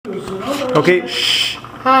Okay, shh.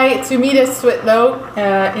 Hi, it's Umida Switlow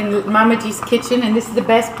in Mama G's kitchen, and this is the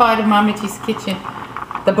best part of Mama G's kitchen.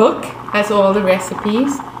 The book has all the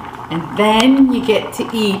recipes, and then you get to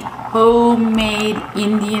eat homemade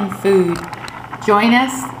Indian food. Join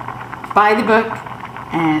us, buy the book,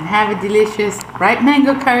 and have a delicious ripe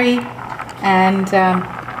mango curry and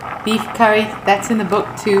beef curry. That's in the book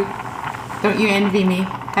too. Don't you envy me.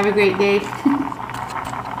 Have a great day.